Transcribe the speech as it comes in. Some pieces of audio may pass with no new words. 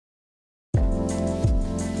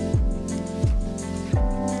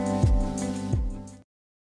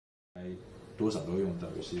多少都会用到，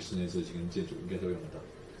尤其是室内设计跟建筑应该都用得到。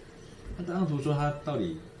那大样图说它到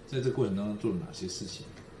底在这个过程当中做了哪些事情？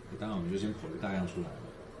当然我们就先剖个大样出来了。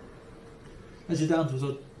那其实大样图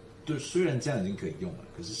说，对，虽然这样已经可以用了，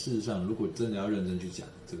可是事实上，如果真的要认真去讲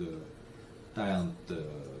这个大样的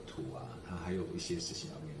图啊，它还有一些事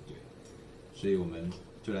情要面对，所以我们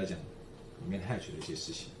就来讲里面 hatch 的一些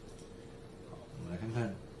事情。好，我们来看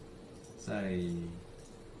看在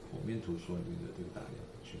剖面图说里面的这个大量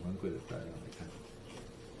循环柜的大量来看，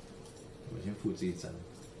我们先复制一张，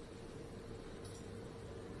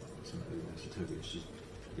什么这个东西特别是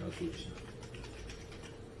描述一下。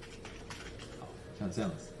好，像这样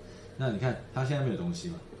子，那你看它现在没有东西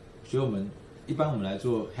嘛，所以我们一般我们来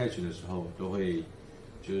做 hatch 的时候，都会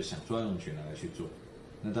就是想说要用卷来去做。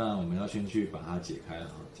那当然我们要先去把它解开了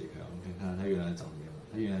哈，解开，我们看看它原来长什么样。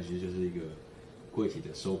它原来其实就是一个柜体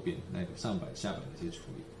的收边，那个上板下板的一些处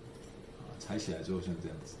理，啊，裁起来之后像这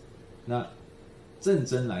样子。那认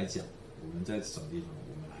真来讲，我们在这种地方，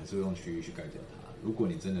我们还是会用区域去盖掉它。如果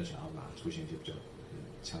你真的想要把它出现一些比较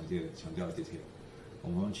强调的 detail， 我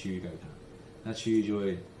们用区域盖它，那区域就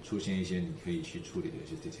会出现一些你可以去处理的一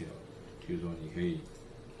些 detail， 比如说你可以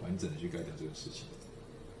完整的去盖掉这个事情，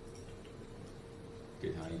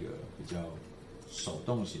给它一个比较手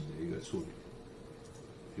动型的一个处理。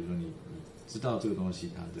比如说你知道这个东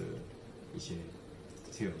西它的一些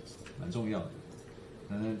detail 蛮重要的，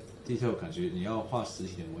那 detail 感觉你要画实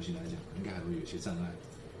体的模型来讲，应该还会有一些障碍，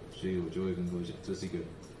所以我就会跟各位讲，这是一个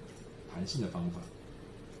弹性的方法。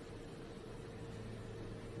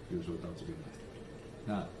比如说到这边来，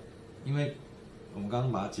那因为我们刚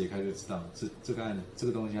刚把它解开就知道，这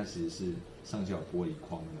个东西它其实是上下有玻璃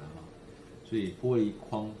框的哈，所以玻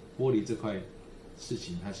璃这块事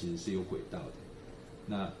情它其实是有轨道的。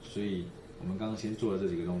那所以我们刚刚先做的这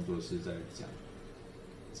几个动作是在讲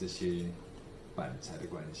这些板材的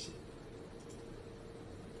关系，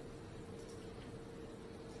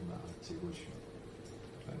把它接过去，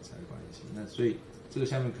板材的关系。那所以这个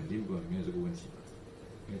下面肯定没有这个问题嘛，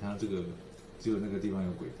因为它这个只有那个地方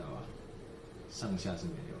有轨道啊，上下是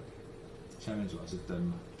没有的。下面主要是灯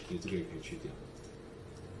嘛，所以这个也可以去掉，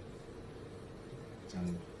这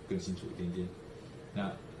样更清楚一点点。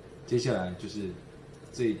那接下来就是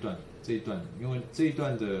这一段，因为这一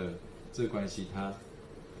段的这个关系，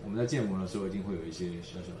我们在建模的时候一定会有一些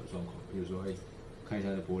小小的状况，比如说，看一下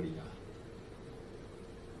这玻璃啊，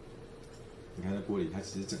你看这玻璃它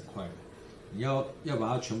其实整块的，你要把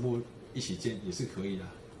它全部一起建也是可以的。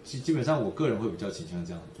基本上我个人会比较倾向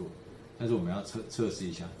这样做，但是我们要测试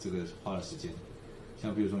一下这个花的时间。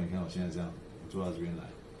像比如说，你看我现在这样，我做到这边来，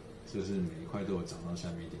这是每一块都有长到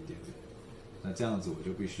下面一点点的，那这样子我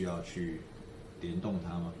就必须要去联动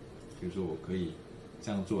它嘛，比如说我可以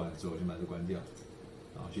这样做完之后，先把这关掉，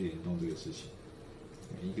然后去联动这个事情，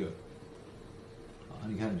每一个，啊，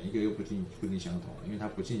你看每一个又不尽相同，因为它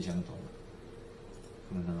不尽相同，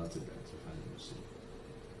不能看到这个，就发生什么事，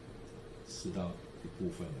撕到一部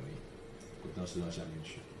分而已，轨道撕到下面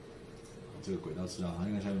去，这个轨道撕到它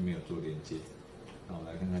因为下面没有做连接，那我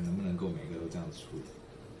来看看能不能够每个都这样子处理，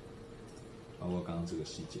包括刚刚这个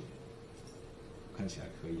细节。看起来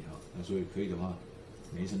可以哈，那所以可以的话，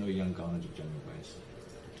每一层都一样高，那就比较没有关系。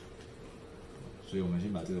所以我们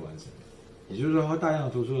先把这个完成。也就是说，画大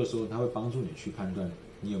样图说的时候，它会帮助你去判断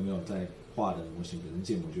你有没有在画的模型本身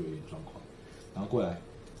建模就有点状况。然后过来，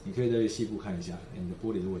你可以在细部看一下，你的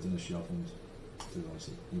玻璃如果真的需要封这个东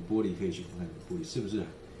西，你玻璃可以去看看你的玻璃是不是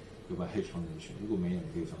有把 H 放进去。如果没有，你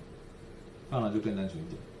可以放了就更单纯一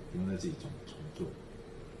点，不用再自己重做。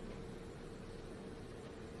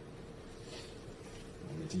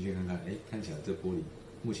我们进去看看，看起来这玻璃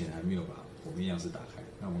目前还没有把剖面样式打开，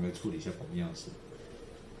那我们来处理一下剖面样式。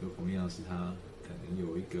这个剖面样式它可能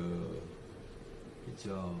有一个比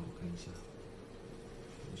较，我看一下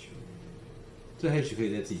 ，H， 这 H 可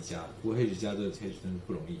以再自己加，不过 H 加这个 H 真的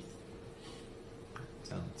不容易。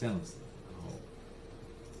这样子，然后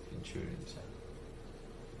先确认一下，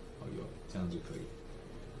有这样就可以。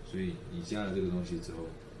所以你加了这个东西之后，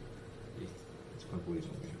这块玻璃怎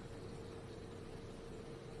么没有？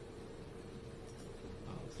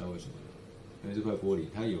知道为什么？因为这块玻璃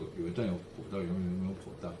它有一段有剖到，有没有剖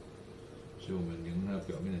到，所以我们连那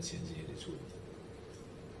表面的前景也得处理，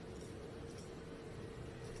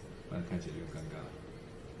不然看起来就很尴尬。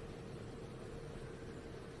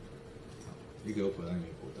好，一个有剖到，一个没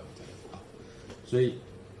剖到，这样好，所以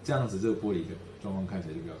这样子这个玻璃的状况看起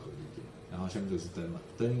来就比较合理一点。然后下面这个是灯嘛，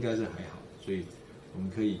灯应该是还好，所以我们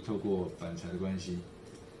可以透过板材的关系，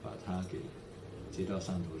把它给接到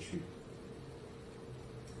上头去。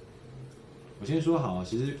我先说好，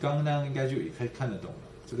其实刚刚那样应该就也看得懂了。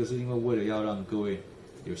这个是因为为了要让各位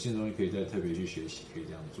有新的东西可以再特别去学习，可以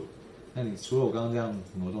这样做。那你除了我刚刚这样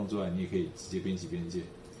挪动之外，你也可以直接边骑边界，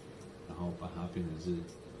然后把它变成是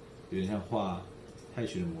有点像画太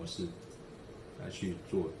学的模式来去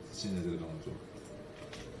做现在这个动作，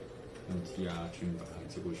用 TR 去把它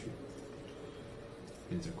接过去，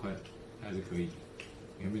变整块还是可以。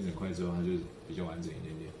你看变整块之后，它就是比较完整一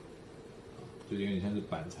点点，就有点像是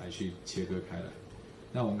板材去切割开来。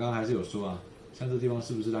那我们刚刚还是有说啊，像这地方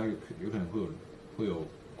是不是它有可能会有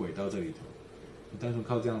轨道在里头？你单纯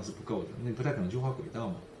靠这样是不够的，那你不太可能去画轨道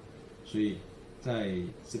嘛。所以在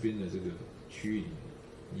这边的这个区域里面，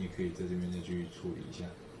你也可以在这边再去处理一下，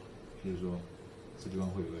就是说这地方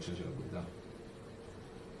会有个小小的轨道，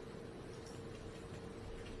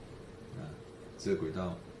那这个轨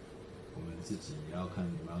道我们自己也要看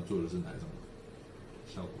你们要做的是哪一种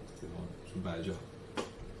效果，然后纯白就好。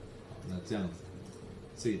好，那这样子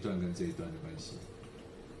这一段跟这一段的关系，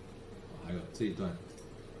还有这一段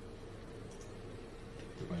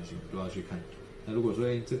的关系，都要去看。那如果说，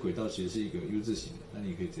这轨道其实是一个 U 字形的，那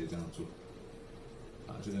你可以直接这样做，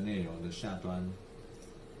把这个内容的下端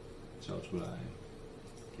找出来，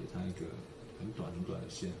给它一个很短很短的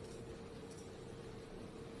线，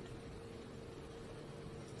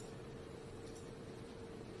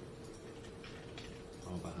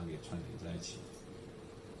然后把它给串联在一起。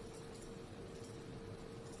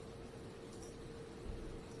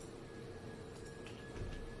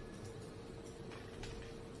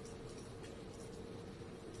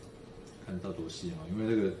看到多细哈，因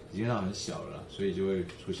为这个已经很小了啦，所以就会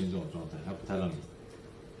出现这种状态，它不太让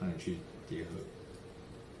你去叠合。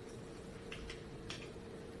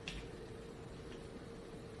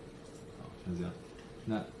好，像这样，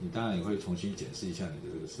那你当然也会重新检视一下你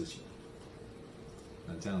的这个事情。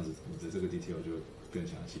那这样子，你的这个 detail 就更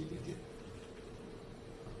详细一点点。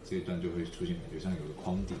这一段就会出现感觉像有个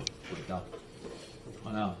框顶轨道。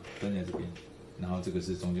好，那分在这边，然后这个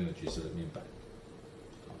是中间的橘色的面板。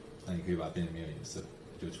那你可以把它变成没有颜色，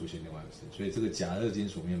就出现另外一个事。所以这个假热金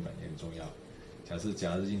属面板也很重要。假设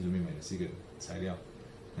假热金属面板也是一个材料，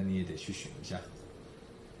那你也得去选一下。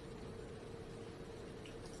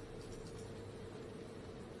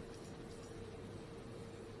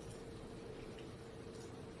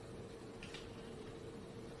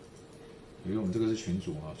因为我们这个是群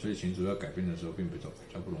组啊，所以群组要改变的时候并比较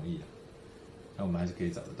不容易的，但我们还是可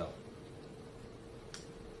以找得到。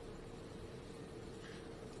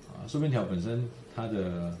缩边条本身它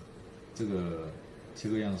的这个切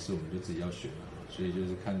割样式我们就自己要选了，所以就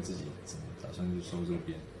是看自己怎么打算去收这个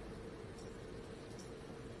边。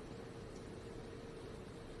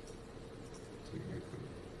这个应该可以，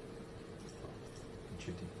好，很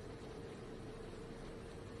确定。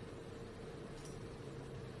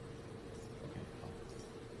OK， 好，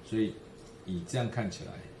所以以这样看起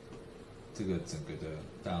来，这个整个的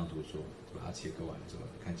大样图说把它切割完之后，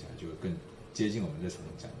看起来就会更接近我们在常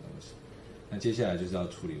讲的东西。那接下来就是要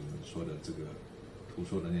处理我们说的这个图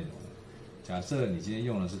说的内容了。假设你今天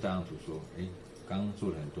用的是大样图说，刚刚做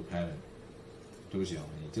了很多 pattern， 对不起哦，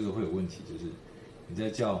你这个会有问题，就是你在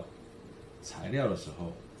叫材料的时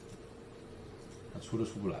候，它出都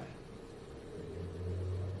出不来，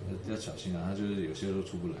要小心啊，它就是有些都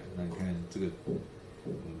出不来。那你看这个，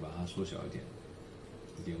我们把它缩小一点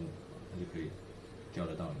，1.5，它就可以调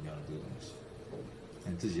得到你要的这个东西。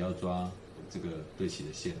你自己要抓这个对齐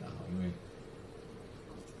的线啊，因为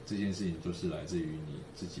这件事情都是来自于你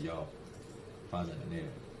自己要发展的内容，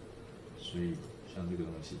所以像这个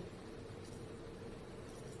东西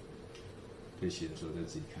对齐的时候再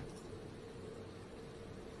自己看。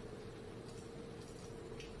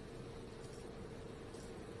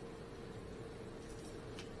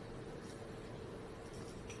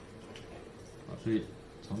好，所以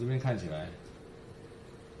从这边看起来，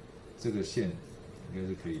这个线应该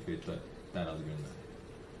是可以被带到这边来。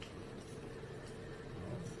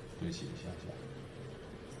对齐一下下，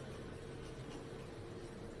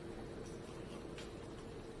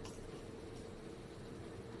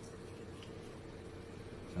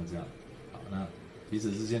像这样。好，那彼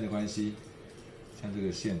此之间的关系，像这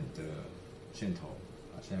个线的线头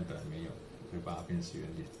啊，现在本来没有，可以把它变成圆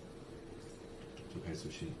点，就开始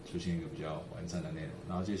出现一个比较完善的内容。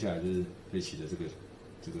然后接下来就是对齐的这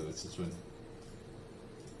个尺寸，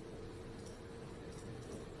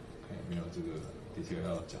看有没有这个 detail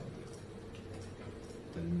要讲的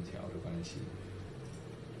灯条的关系，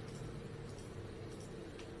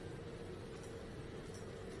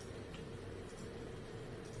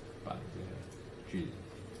板的距离。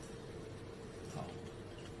好，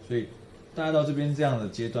所以大家到这边这样的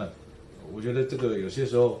阶段，我觉得这个有些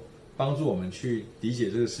时候帮助我们去理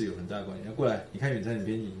解这个事有很大的关系。要过来，你看远程影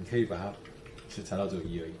片，你可以把它就查到只有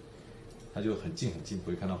1而已，它就很近，不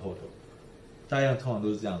会看到后头。大样通常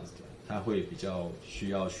都是这样子的，它会比较需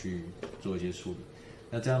要去做一些处理。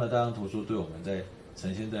那这样的大样图说对我们在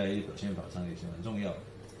呈现在表现法上也是蛮重要的，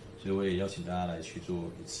所以我也邀请大家来去做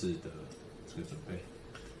一次的这个准备。